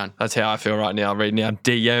jump around. That's how I feel right now, reading our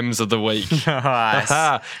DMs of the week.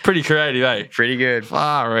 Nice. Pretty creative, eh? Pretty good.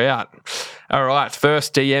 Far out. All right,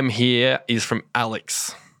 first DM here is from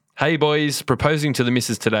Alex. Hey boys, proposing to the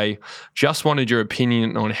missus today. Just wanted your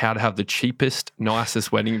opinion on how to have the cheapest,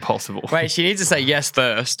 nicest wedding possible. Wait, she needs to say yes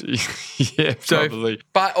first. Yeah, probably.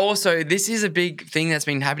 But also, this is a big thing that's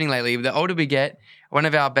been happening lately. The older we get, one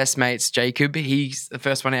of our best mates, Jacob, he's the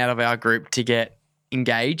first one out of our group to get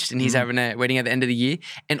engaged, and he's having a wedding at the end of the year.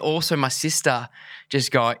 And also my sister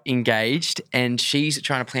just got engaged, and she's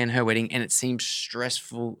trying to plan her wedding, and it seems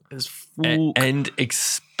stressful as fuck. And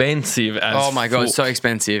expensive as Oh my God, fuck. so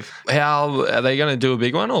expensive. How are they going to do a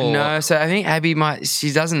big one? Or No, so I think Abby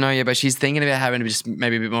she doesn't know yet, but she's thinking about having just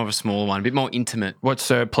maybe a bit more of a smaller one, a bit more intimate. What's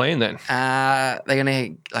her plan then? They're going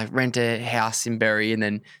to like rent a house in Bury and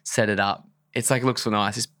then set it up. It's like, looks so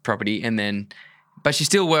nice, this property, and then... But she's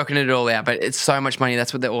still working it all out. But it's so much money.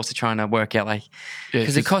 That's what they're also trying to work out, like,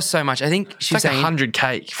 because it costs so much. I think she's It's like saying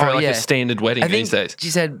 $100K for a standard wedding I think these days.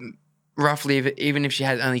 She said roughly, even if she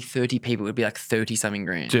had only 30 people, it would be like 30-something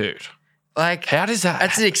grand. Dude, like how does that?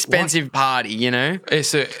 That's an expensive party, you know.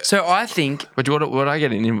 So I think. Would I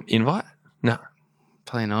get an invite? No.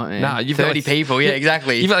 Probably not. Man. Nah, you've 30 got like, people. Yeah,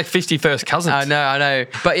 exactly. You've got like 50 first cousins. I know.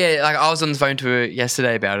 But yeah, like I was on the phone to her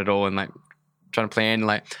yesterday about it all, and like trying to plan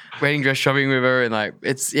like wedding dress shopping with her, and like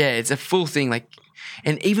it's a full thing. Like,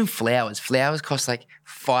 and even flowers cost like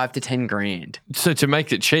 5 to 10 grand. So to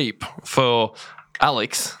make it cheap for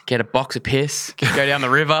Alex, get a box of piss, go down the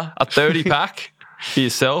river, a 30 pack for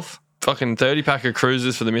yourself, fucking 30 pack of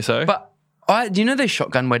cruises for the misso. But do you know those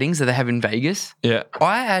shotgun weddings that they have in Vegas? Yeah,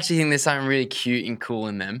 I actually think there's something really cute and cool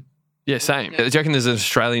in them. Yeah, same. Do you reckon there's an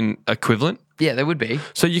Australian equivalent? Yeah, there would be.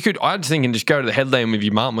 So you could, I was thinking, just go to the headland with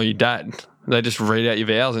your mum or your dad. They just read out your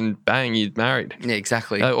vows and bang, you're married. Yeah,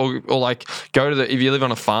 exactly. Or like go to if you live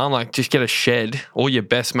on a farm, like just get a shed. All your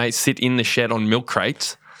best mates sit in the shed on milk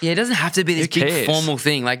crates. Yeah, it doesn't have to be this big formal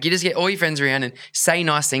thing. Like you just get all your friends around and say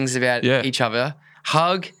nice things about each other,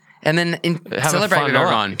 hug, and then celebrate with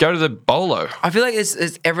everyone. Go to the bolo. I feel like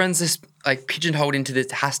everyone's just like pigeonholed into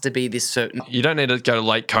this. Has to be this certain. You don't need to go to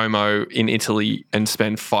Lake Como in Italy and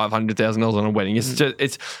spend $500,000 on a wedding. It's just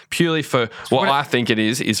it's purely for what I think it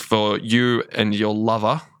is for you and your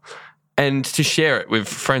lover. And to share it with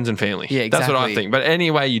friends and family. Yeah, exactly. That's what I think. But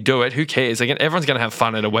any way you do it, who cares? Like, everyone's going to have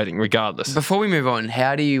fun at a wedding regardless. Before we move on,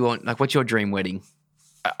 how do you want, like, what's your dream wedding?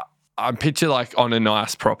 I picture like on a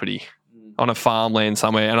nice property, on a farmland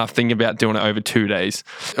somewhere, and I'm thinking about doing it over 2 days,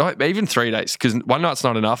 or even 3 days, because one night's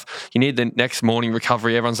not enough. You need the next morning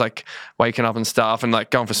recovery. Everyone's like waking up and stuff and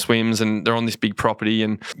like going for swims, and they're on this big property,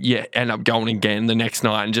 and end up going again the next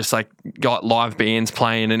night, and just like got live bands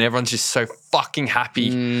playing, and everyone's just so fucking happy.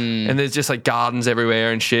 And there's just like gardens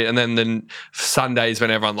everywhere and shit. And then Sundays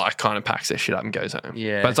when everyone like kind of packs their shit up and goes home.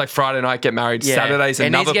 Yeah. But it's like Friday night, get married. Yeah. Saturday's it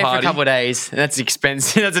another needs to go party. for a couple of days. That's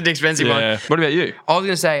expensive. That's an expensive one. What about you? I was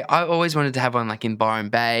gonna say I always wanted to have one like in Byron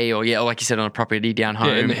Bay, or like you said, on a property down home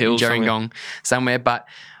in the hills, Gerringong somewhere. But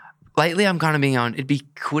lately I'm kind of being on. It'd be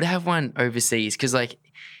cool to have one overseas, because like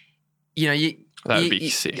that would be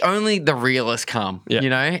sick. Only the realists come, you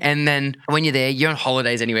know? And then when you're there, you're on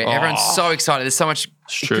holidays anyway. Everyone's so excited. There's so much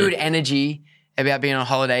good energy about being on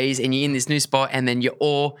holidays, and you're in this new spot, and then you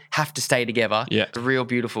all have to stay together. Yeah. It's a real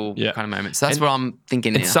beautiful kind of moment. So that's what I'm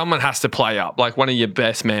thinking now. And someone has to play up. Like one of your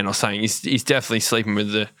best men or saying he's definitely sleeping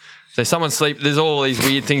with there's all these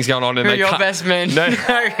weird things going on, and Who they are your can't, best men? No,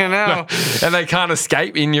 No. and they can't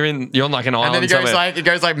escape. And you're on like an island. And then somewhere. it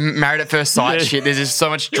goes like married at first sight Yeah. shit. There's just so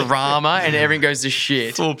much drama, and everything goes to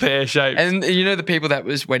shit. Full pear shape. And you know the people that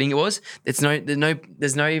was wedding it was? There's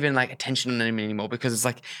no even like attention on them anymore, because it's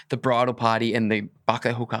like the bridal party and the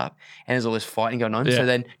bucket hook up, and there's all this fighting going on. Yeah. So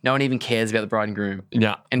then no one even cares about the bride and groom.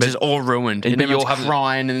 Yeah. And it's just all ruined. And And you're everyone's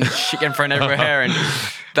crying and shit getting thrown over her hair. And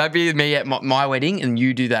that'd be me at my wedding, and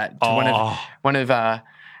you do that to one of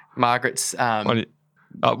Margaret's I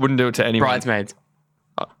wouldn't do it to anyone. bridesmaids.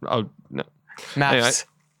 No. Maths. Anyway,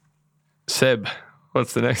 Seb,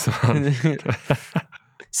 what's the next one?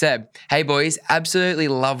 Seb, hey boys, absolutely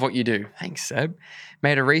love what you do. Thanks, Seb.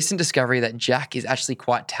 Made a recent discovery that Jack is actually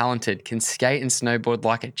quite talented, can skate and snowboard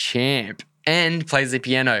like a champ, and plays the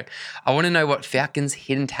piano. I want to know what Falcon's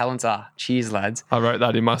hidden talents are. Cheers, lads. I wrote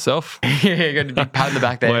that in myself. Yeah, got a big pat in the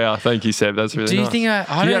back there. Wow, thank you, Seb. That's really Do you nice. think I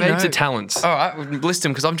you don't have know. heaps of talents. All right, list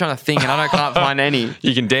them, because I'm trying to think and I can't find any.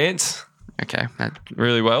 You can dance Okay.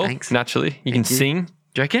 really well, Thanks. naturally. You can Thank you. sing.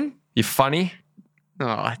 Do you reckon? You're funny.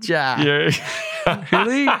 Oh, Jack. Yeah.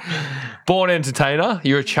 Really? Born entertainer.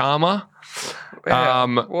 You're a charmer.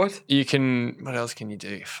 What? You can. What else can you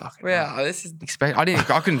do? Fuck. Wow, this is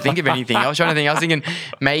I couldn't think of anything. I was thinking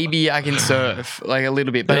maybe I can surf like a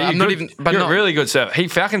little bit, but I'm not even. But you're not a really good surfer.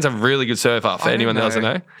 Falcon's a really good surfer for I anyone that don't doesn't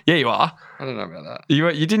know. Yeah, you are. I don't know about that. You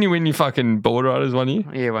didn't you win your fucking board riders one year?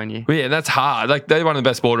 Yeah, 1 year. Well, yeah, that's hard. Like they're one of the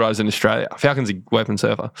best board riders in Australia. Falcon's a weapon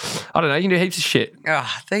surfer. I don't know. You can do heaps of shit.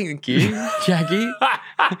 Ah, thank you, Jackie.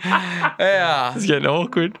 Yeah, It's getting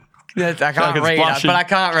awkward. I can't Falcon's read, blushing. but I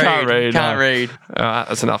can't read. Can't no. read. All right,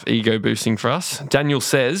 that's enough ego boosting for us. Daniel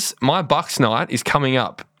says, my Bucks night is coming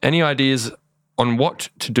up. Any ideas on what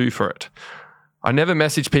to do for it. I never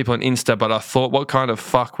message people on Insta, but I thought, what kind of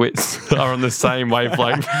fuckwits are on the same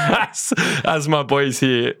wavelength as my boys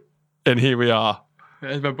here? And here we are.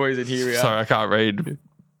 As my boys in here we are. Sorry, I can't read.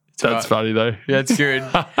 That's funny though. Yeah, that's good.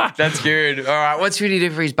 That's good. All right, what's Rudy do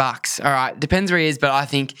for his bucks? All right, depends where he is, but I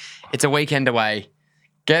think it's a weekend away.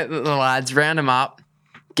 Get the lads, round them up,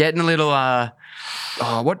 get in a little.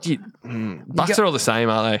 What do you? Bucks are all the same,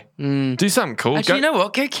 aren't they? Do something cool. Actually, you know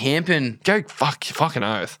what? Go camping. Go fucking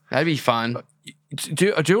oath. That'd be fun.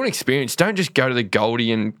 Do an experience. Don't just go to the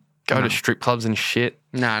Goldie and go to strip clubs and shit.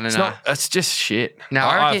 No. It's just shit. No,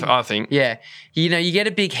 I think. Yeah. You know, you get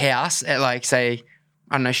a big house at like, say,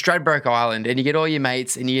 I don't know, Stradbroke Island, and you get all your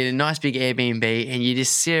mates and you get a nice big Airbnb and you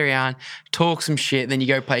just sit around, talk some shit, and then you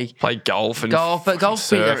go play golf. But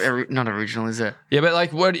golf's not original, is it? Yeah, but like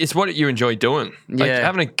it's what you enjoy doing. Like Yeah.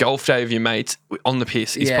 having a golf day with your mates on the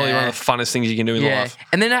piss is probably one of the funnest things you can do in life.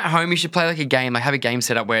 And then at home, you should play like a game, like have a game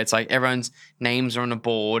set up where it's like everyone's names are on a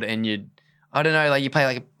board and I don't know, like you play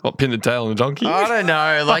like What, pin the tail on a donkey? I don't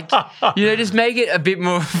know, like, just make it a bit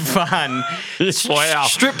more fun. Wow.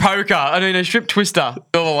 Strip poker. I don't know, strip twister.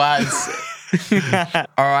 All the lads.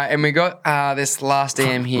 All right, and we got this last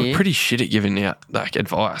DM here. We're pretty shit at giving out like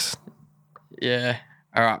advice. Yeah.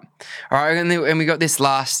 All right, and we got this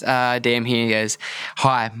last DM here. He goes,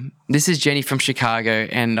 "Hi, this is Jenny from Chicago,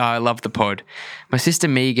 and I love the pod. My sister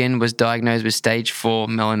Megan was diagnosed with stage 4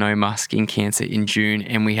 melanoma skin cancer in June,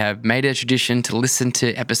 and we have made it a tradition to listen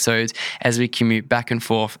to episodes as we commute back and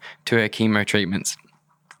forth to her chemo treatments.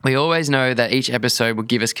 We always know that each episode will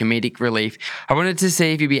give us comedic relief. I wanted to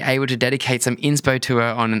see if you'd be able to dedicate some inspo to her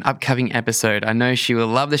on an upcoming episode. I know she will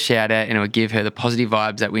love the shout out and it will give her the positive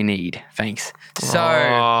vibes that we need. Thanks." So,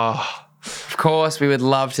 of course, we would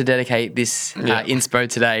love to dedicate this inspo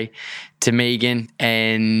today to Megan,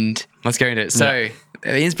 and let's go into it. So, the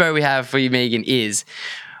inspo we have for you, Megan, is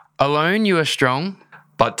alone you are strong,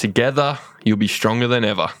 but together you'll be stronger than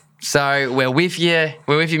ever. So we're with you.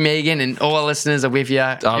 We're with you, Megan, and all our listeners are with you.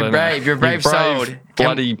 You're brave. You're a brave soul.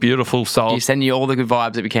 Bloody beautiful soul. You send you all the good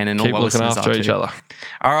vibes that we can, and keep all our looking listeners after each other.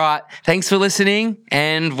 All right. Thanks for listening,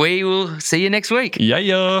 and we will see you next week.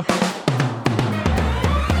 Yeah.